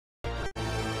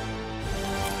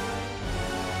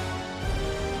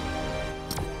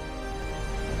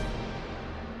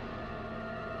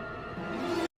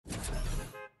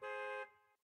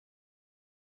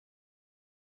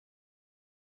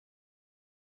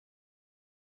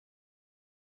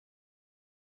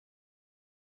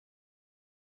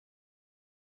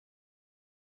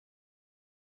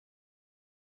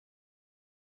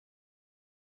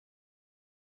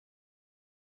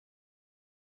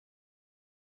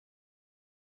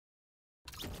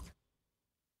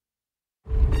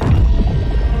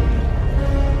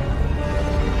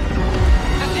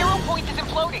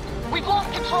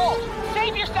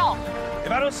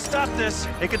this,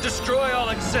 it could destroy all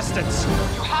existence.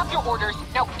 You have your orders.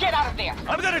 Now get out of there.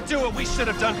 I'm gonna do what we should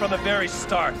have done from the very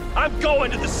start. I'm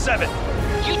going to the 7th.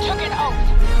 You took an oath.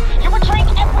 You're betraying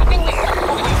everything we stood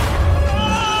for you.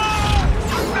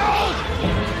 No!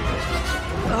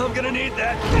 I'm gonna need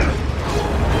that.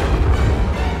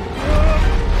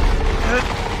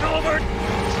 Over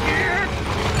here.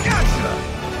 Gotcha.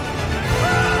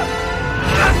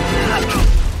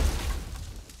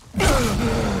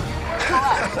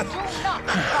 Do not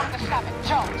become the 7th.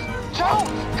 Jones. Jones!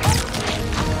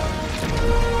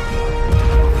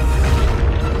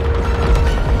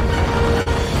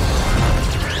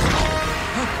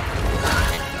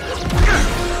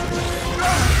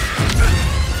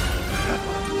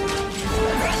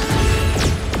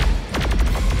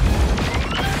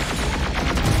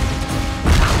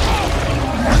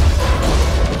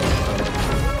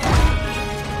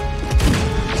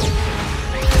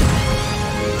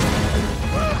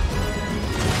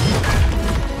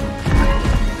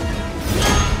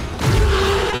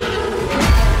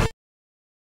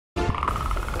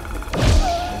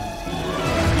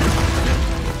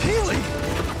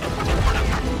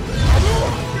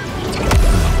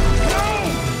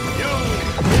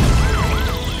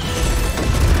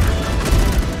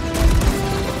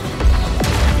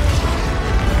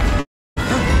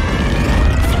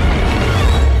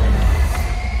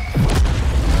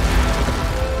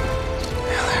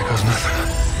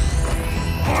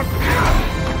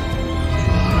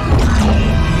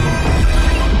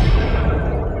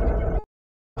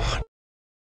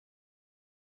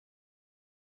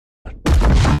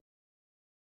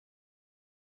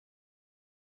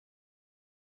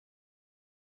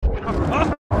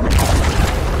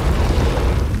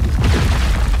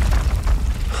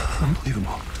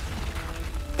 Unbelievable.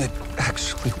 It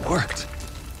actually worked.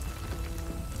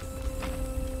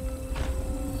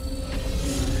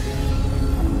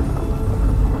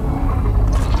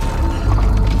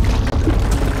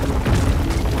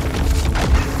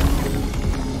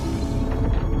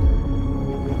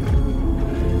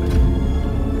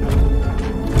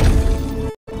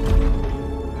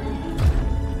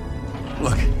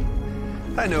 Look,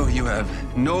 I know you have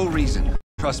no reason,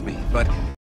 trust me, but...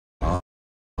 Oh,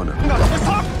 no. Let's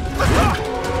talk! Let's talk!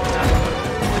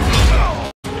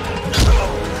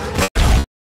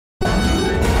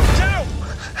 Joe!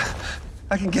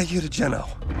 I can get you to Geno.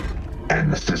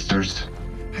 And the sisters?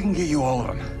 I can get you all of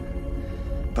them.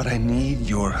 But I need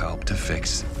your help to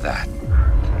fix that.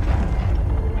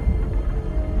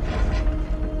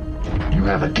 You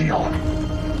have a deal.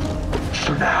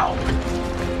 For now.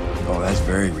 Oh, that's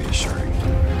very reassuring.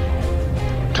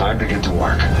 Time to get to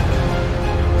work.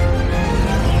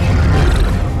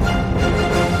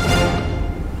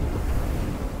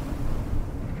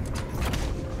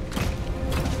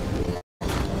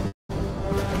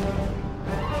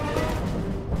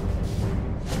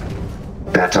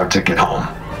 That's our ticket home.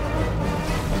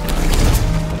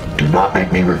 Do not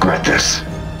make me regret this.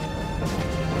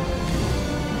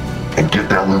 And get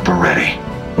that looper ready.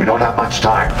 We don't have much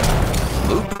time.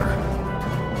 Looper?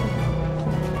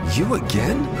 You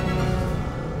again?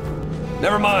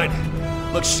 Never mind.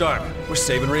 Look sharp. We're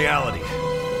saving reality.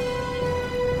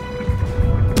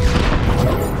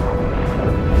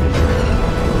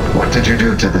 What did you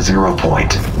do to the 0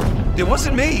 point? It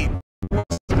wasn't me.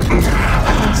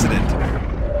 Accident.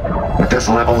 With this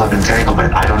level of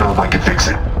entanglement, I don't know if I can fix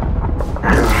it.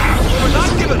 We're not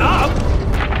giving up.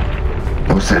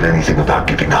 Who said anything about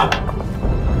giving up?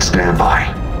 Stand by.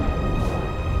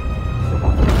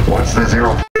 Once the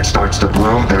 0 point starts to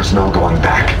bloom, there's no going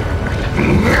back.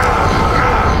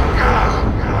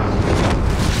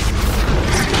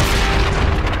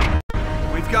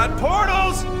 We've got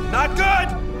portals. Not good.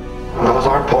 Those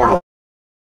aren't portals.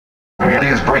 Reality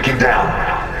is breaking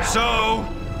down. So,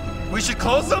 we should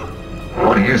close them?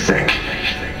 What do you think?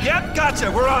 Yep, gotcha.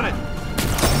 We're on it.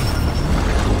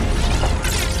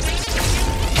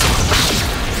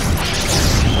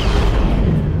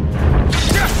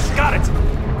 Yes, got it.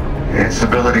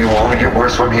 Instability will only get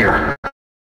worse from here.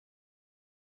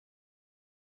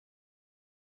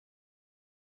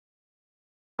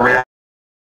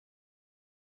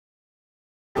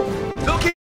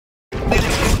 Okay.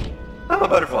 I'm a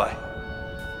butterfly.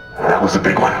 That was a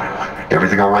big one.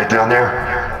 Everything all right down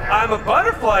there? I'm a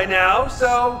butterfly now,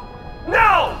 so...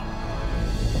 No!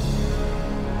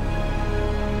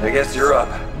 I guess you're up.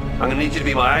 I'm gonna need you to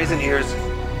be my eyes and ears,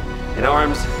 and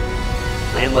arms,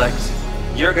 and legs.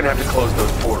 You're gonna have to close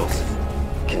those portals.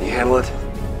 Can you handle it?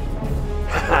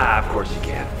 Haha, of course you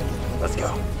can. Let's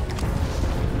go.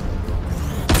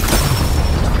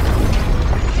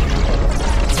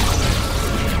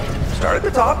 Start at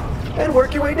the top. and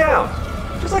work your way down,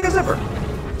 just like a zipper.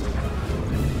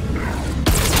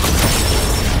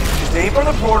 Just aim for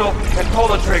the portal and pull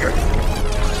the trigger.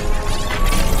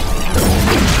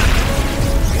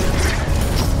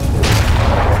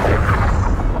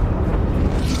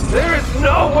 There is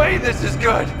no way this is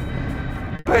good,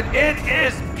 but it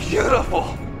is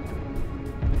beautiful.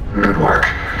 Good work.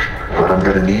 But I'm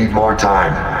gonna need more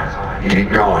time.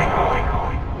 Keep going.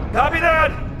 Copy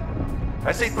that!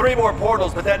 I see 3 more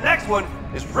portals, but that next one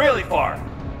is really far.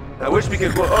 I wish we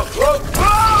could... Whoa!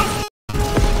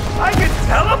 I can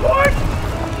teleport?!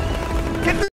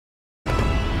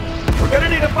 We're gonna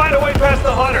need to find a way past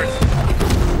the hunters.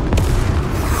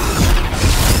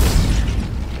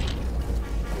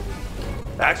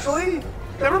 Actually,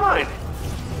 never mind.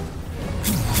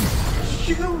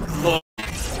 You look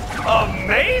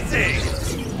amazing!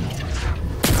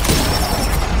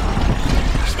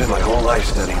 I've spent my whole life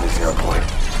studying the 0 point.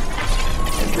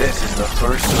 And this is the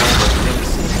first time I've really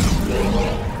seen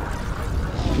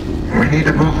it. We need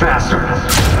to move faster.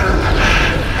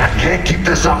 I can't keep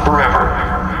this up forever.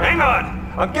 Hang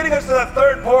on! I'm getting us to that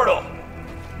 3rd portal.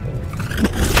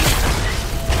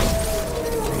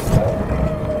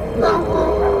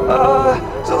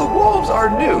 So the wolves are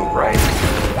new, right?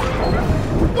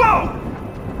 Whoa!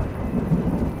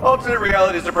 Alternate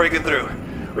realities are breaking through.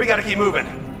 We gotta keep moving.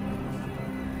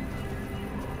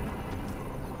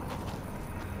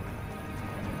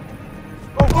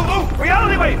 Oh!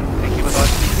 Reality wave! Sneaky with us,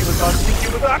 sneaky with us, sneaky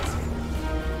with us!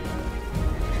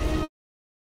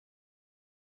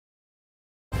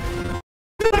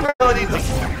 Reality,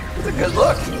 it's a good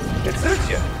look. It suits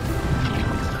you.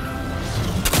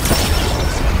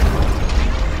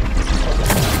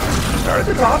 Start at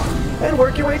the top and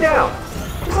work your way down,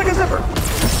 just like a zipper.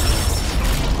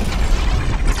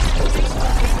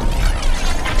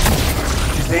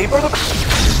 Just aim for the...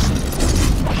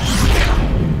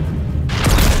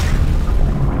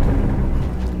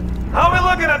 How are we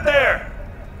looking up there?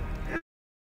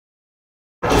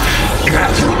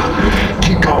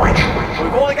 Keep going.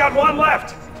 We've only got 1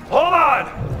 left. Hold on.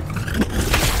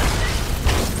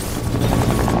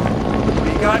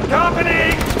 We got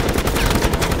company.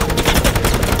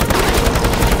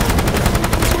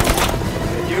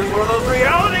 Use one of those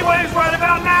reality waves right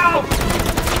about now!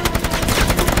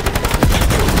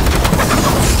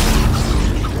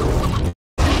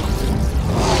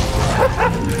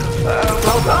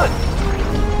 Well done!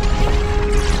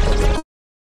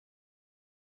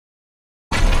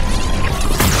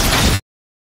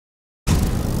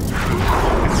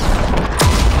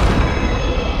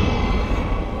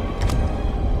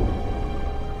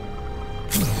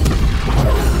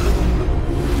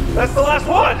 That's the last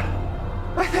one!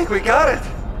 I think we got it!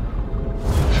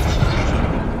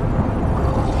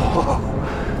 Whoa,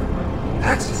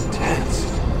 that's intense.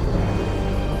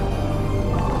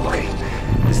 Okay,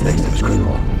 this next step is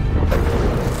critical.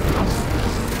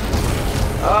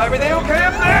 Everything okay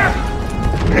up there?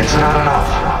 It's not enough.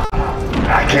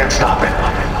 I can't stop it.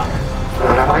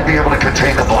 But I might be able to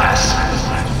contain the blast.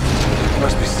 You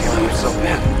must be sealing yourself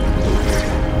in.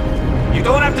 You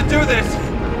don't have to do this!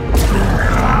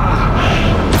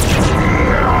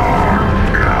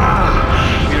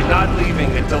 We're not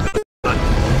leaving until it's done.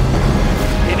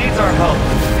 He needs our help.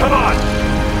 Come on!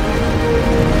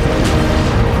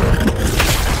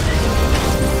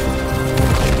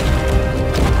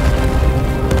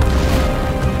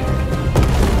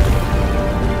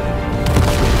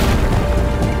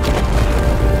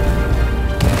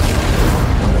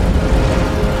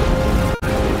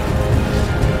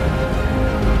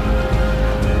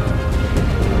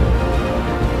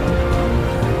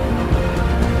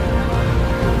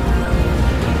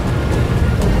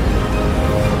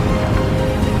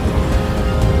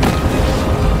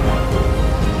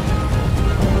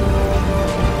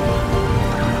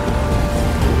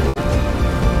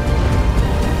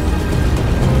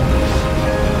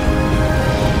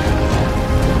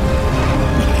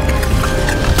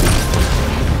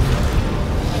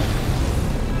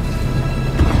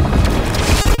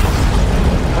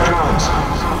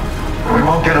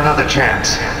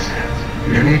 Chance.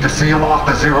 You need to seal off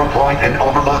the 0 point and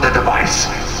overload the device.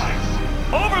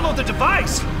 Overload the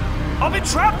device? I'll be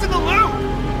trapped in the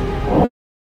loop!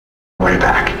 Way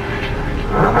back.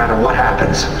 No matter what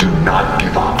happens, do not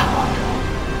give up.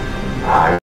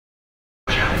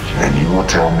 And you will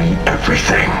tell me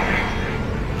everything.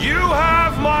 You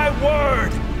have my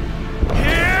word!